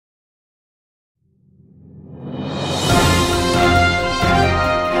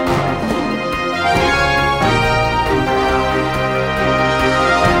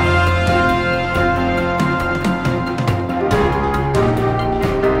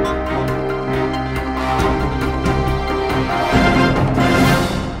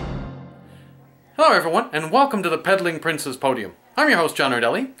Hello everyone, and welcome to the Pedaling Prince's Podium. I'm your host, John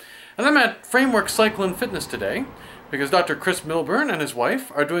Ardelli, and I'm at Framework Cycle and Fitness today because Dr. Chris Milburn and his wife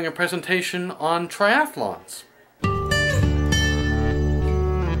are doing a presentation on triathlons.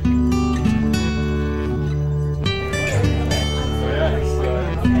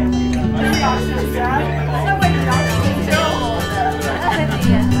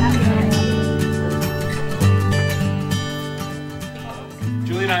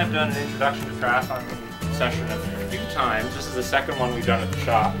 Julie and I have done an introduction to triathlon session a few times. This is the second one we've done at the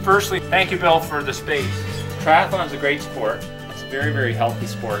shop. Firstly, thank you, Bill, for the space. Triathlon is a great sport. It's a very, very healthy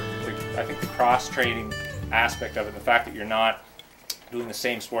sport. I think the cross-training aspect of it, the fact that you're not doing the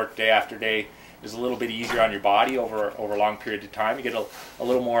same sport day after day, is a little bit easier on your body over a long period of time. You get a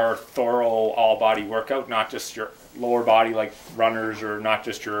little more thorough all-body workout, not just your lower body like runners or not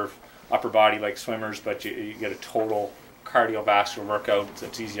just your upper body like swimmers, but you get a total cardiovascular workout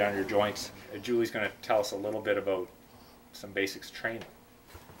that's easy on your joints. Julie's going to tell us a little bit about some basics training.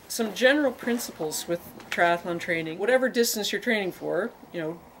 Some general principles with triathlon training. Whatever distance you're training for,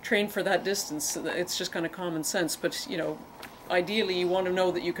 train for that distance. It's just kind of common sense, but ideally you want to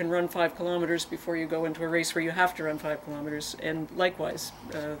know that you can run 5 kilometers before you go into a race where you have to run 5 kilometers, and likewise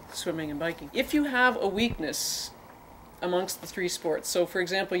swimming and biking. If you have a weakness amongst the 3 sports, so for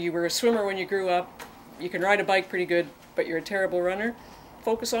example you were a swimmer when you grew up, you can ride a bike pretty good, but you're a terrible runner,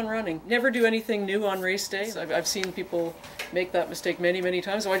 focus on running. Never do anything new on race day. I've seen people make that mistake many, many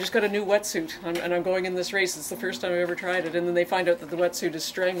times. Oh, I just got a new wetsuit and I'm going in this race. It's the first time I've ever tried it. And then they find out that the wetsuit is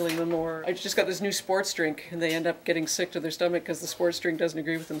strangling them, or I just got this new sports drink, and they end up getting sick to their stomach because the sports drink doesn't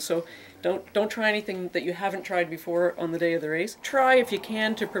agree with them. So don't try anything that you haven't tried before on the day of the race. Try, if you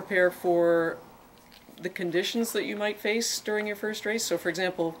can, to prepare for the conditions that you might face during your first race. So for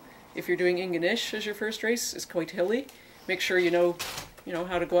example, if you're doing Ingonish as your first race, it's quite hilly. Make sure you know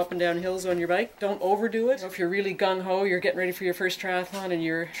how to go up and down hills on your bike. Don't overdo it. If you're really gung-ho, you're getting ready for your first triathlon and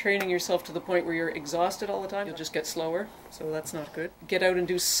you're training yourself to the point where you're exhausted all the time, you'll just get slower, so that's not good. Get out and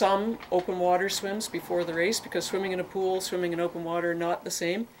do some open water swims before the race, because swimming in a pool, swimming in open water are not the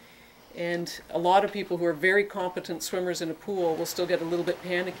same. And a lot of people who are very competent swimmers in a pool will still get a little bit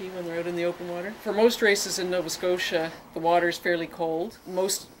panicky when they're out in the open water. For most races in Nova Scotia, the water is fairly cold.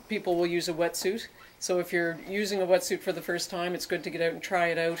 Most people will use a wetsuit. So if you're using a wetsuit for the first time, it's good to get out and try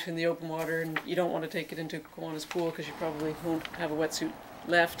it out in the open water, and you don't want to take it into Kiwanis Pool because you probably won't have a wetsuit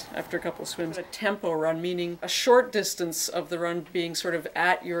left after a couple of swims. A tempo run, meaning a short distance of the run being sort of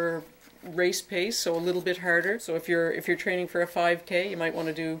at your race pace, so a little bit harder. So if you're training for a 5K, you might want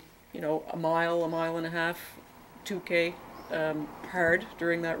to do a mile and a half, 2K hard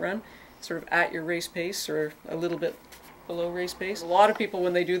during that run, sort of at your race pace or a little bit below race pace. A lot of people,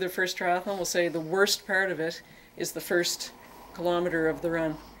 when they do their first triathlon, will say the worst part of it is the first kilometer of the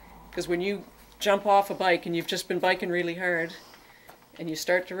run. Because when you jump off a bike and you've just been biking really hard and you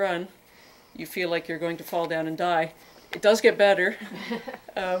start to run, you feel like you're going to fall down and die. It does get better.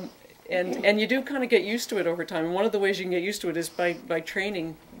 And you do kind of get used to it over time. And one of the ways you can get used to it is by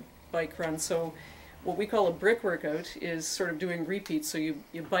training bike runs. So what we call a brick workout is sort of doing repeats. So you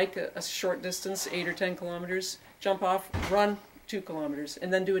bike a short distance, 8 or 10 kilometers, jump off, run 2 kilometers,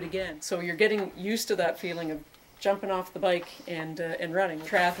 and then do it again. So you're getting used to that feeling of jumping off the bike and running.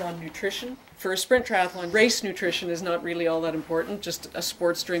 Triathlon nutrition. For a sprint triathlon, race nutrition is not really all that important. Just a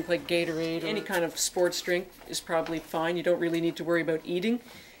sports drink like Gatorade, any kind of sports drink is probably fine. You don't really need to worry about eating.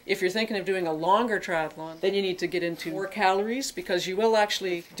 If you're thinking of doing a longer triathlon, then you need to get into more calories, because you will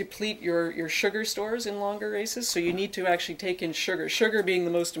actually deplete your sugar stores in longer races, so you need to actually take in sugar being the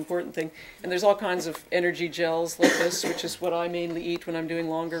most important thing. And there's all kinds of energy gels like this, which is what I mainly eat when I'm doing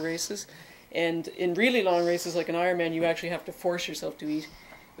longer races. And in really long races like an Ironman, you actually have to force yourself to eat.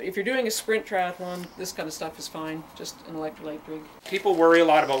 But if you're doing a sprint triathlon, this kind of stuff is fine, just an electrolyte drink. People worry a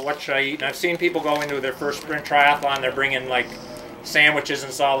lot about what should I eat, and I've seen people go into their first sprint triathlon, they're bringing like sandwiches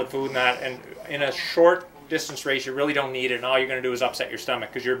and solid food and that, and in a short distance race you really don't need it, and all you're going to do is upset your stomach,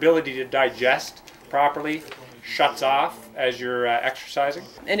 because your ability to digest properly shuts off as you're exercising.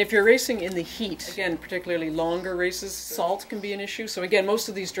 And if you're racing in the heat, again, particularly longer races, salt can be an issue. So again, most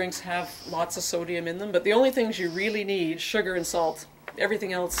of these drinks have lots of sodium in them, but the only things you really need, sugar and salt.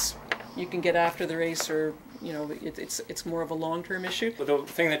 Everything else you can get after the race, or it's more of a long-term issue. The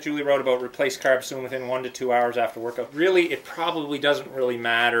thing that Julie wrote about replace carbs soon within 1 to 2 hours after workout, really it probably doesn't really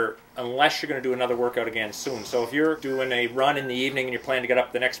matter unless you're going to do another workout again soon. So if you're doing a run in the evening and you're planning to get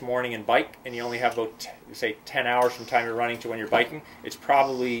up the next morning and bike, and you only have about say 10 hours from time you're running to when you're biking, it's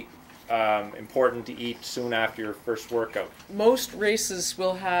probably important to eat soon after your first workout. Most races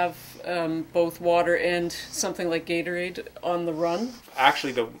will have both water and something like Gatorade on the run.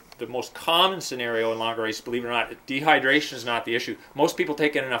 Actually, the most common scenario in longer races, believe it or not, dehydration is not the issue. Most people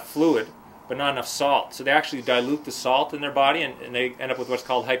take in enough fluid, but not enough salt. So they actually dilute the salt in their body, and they end up with what's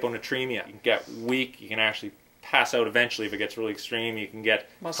called hyponatremia. You can get weak, you can actually pass out eventually if it gets really extreme. You can get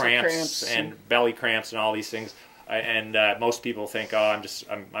cramps and belly cramps and all these things. And most people think, oh,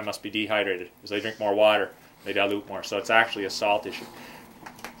 I must be dehydrated, because they drink more water, they dilute more. So it's actually a salt issue.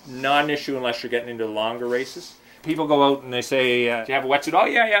 Not an issue unless you're getting into longer races. People go out and they say, do you have a wetsuit? Oh,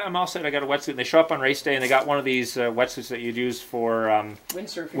 yeah, I'm all set, I got a wetsuit. And they show up on race day and they got one of these wetsuits that you'd use for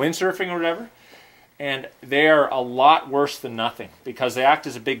windsurfing or whatever. And they're a lot worse than nothing, because they act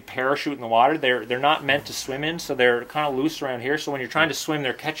as a big parachute in the water. They're not meant to swim in, so they're kind of loose around here. So when you're trying to swim,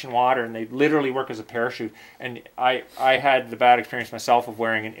 they're catching water, and they literally work as a parachute. And I had the bad experience myself of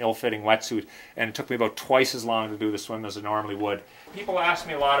wearing an ill-fitting wetsuit, and it took me about twice as long to do the swim as I normally would. People ask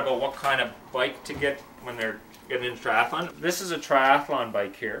me a lot about what kind of bike to get when they're getting into triathlon. This is a triathlon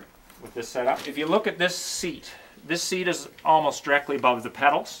bike here with this setup. If you look at this seat is almost directly above the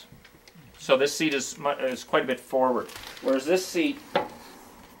pedals. So this seat is quite a bit forward, whereas this seat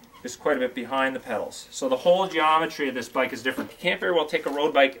is quite a bit behind the pedals. So the whole geometry of this bike is different. You can't very well take a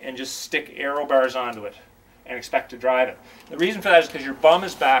road bike and just stick aero bars onto it and expect to drive it. The reason for that is because your bum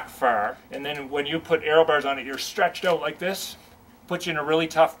is back far, and then when you put aero bars on it, you're stretched out like this, puts you in a really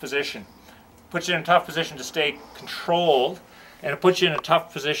tough position. Puts you in a tough position to stay controlled, and it puts you in a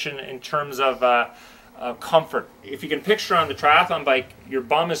tough position in terms of comfort. If you can picture on the triathlon bike, your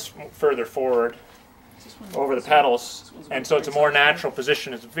bum is further forward over the pedals, and so it's a more natural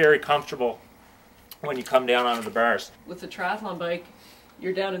position. It's very comfortable when you come down onto the bars. With the triathlon bike,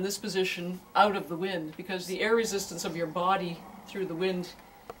 you're down in this position out of the wind, because the air resistance of your body through the wind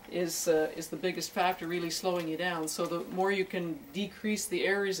is the biggest factor really slowing you down. So the more you can decrease the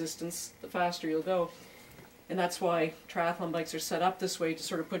air resistance, the faster you'll go. And that's why triathlon bikes are set up this way, to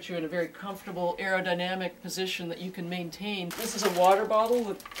sort of put you in a very comfortable aerodynamic position that you can maintain. This is a water bottle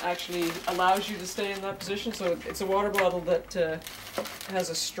that actually allows you to stay in that position. So it's a water bottle that has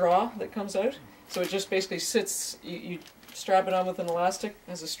a straw that comes out. So it just basically sits, you strap it on with an elastic,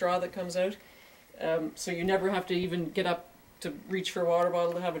 has a straw that comes out. So you never have to even get up to reach for a water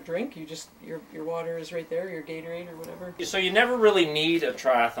bottle to have a drink. You just, your water is right there, your Gatorade or whatever. So you never really need a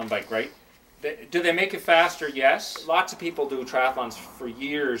triathlon bike, right? Do they make it faster? Yes. Lots of people do triathlons for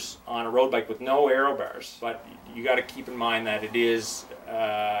years on a road bike with no aero bars, but you got to keep in mind that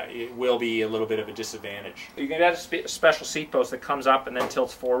it will be a little bit of a disadvantage. You can get a special seat post that comes up and then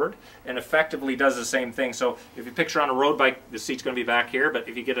tilts forward and effectively does the same thing. So if you picture on a road bike, the seat's going to be back here, but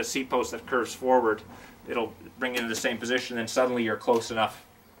if you get a seat post that curves forward, it'll bring you into the same position, and suddenly you're close enough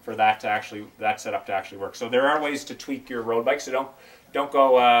for that setup to actually work. So there are ways to tweak your road bike. So don't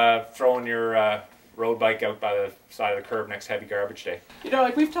go throwing your road bike out by the side of the curb next heavy garbage day. You know,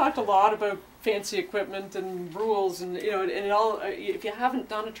 like we've talked a lot about fancy equipment and rules, and you know, and it all. If you haven't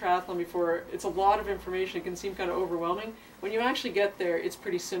done a triathlon before, it's a lot of information. It can seem kind of overwhelming. When you actually get there, it's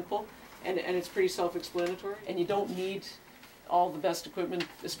pretty simple, and it's pretty self-explanatory, and you don't need all the best equipment,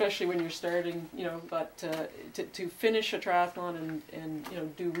 especially when you're starting, you know, but to finish a triathlon and you know,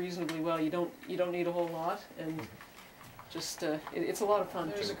 do reasonably well, you don't need a whole lot, and just it's a lot of fun.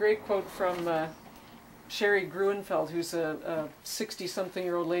 There's a great quote from Sherry Gruenfeld, who's a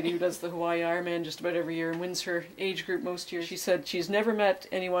 60-something-year-old lady who does the Hawaii Ironman just about every year and wins her age group most years. She said she's never met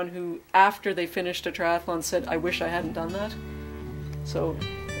anyone who, after they finished a triathlon, said, "I wish I hadn't done that." So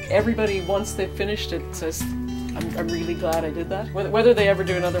everybody, once they've finished it, says, I'm really glad I did that. Whether they ever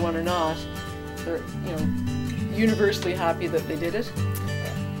do another one or not, they're, you know, universally happy that they did it.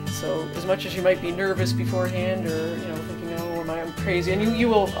 So as much as you might be nervous beforehand, or you know, thinking, oh, I'm crazy, and you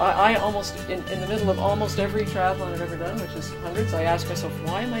will. I almost in the middle of almost every triathlon I've ever done, which is hundreds, I ask myself,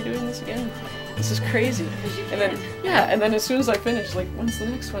 why am I doing this again? This is crazy. And then and then as soon as I finish, like, when's the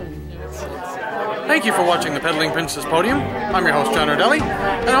next one? Thank you for watching the Pedaling Princess Podium. I'm your host, John Ardelli,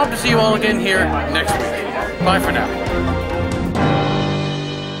 and I hope to see you all again here next week. Bye for now.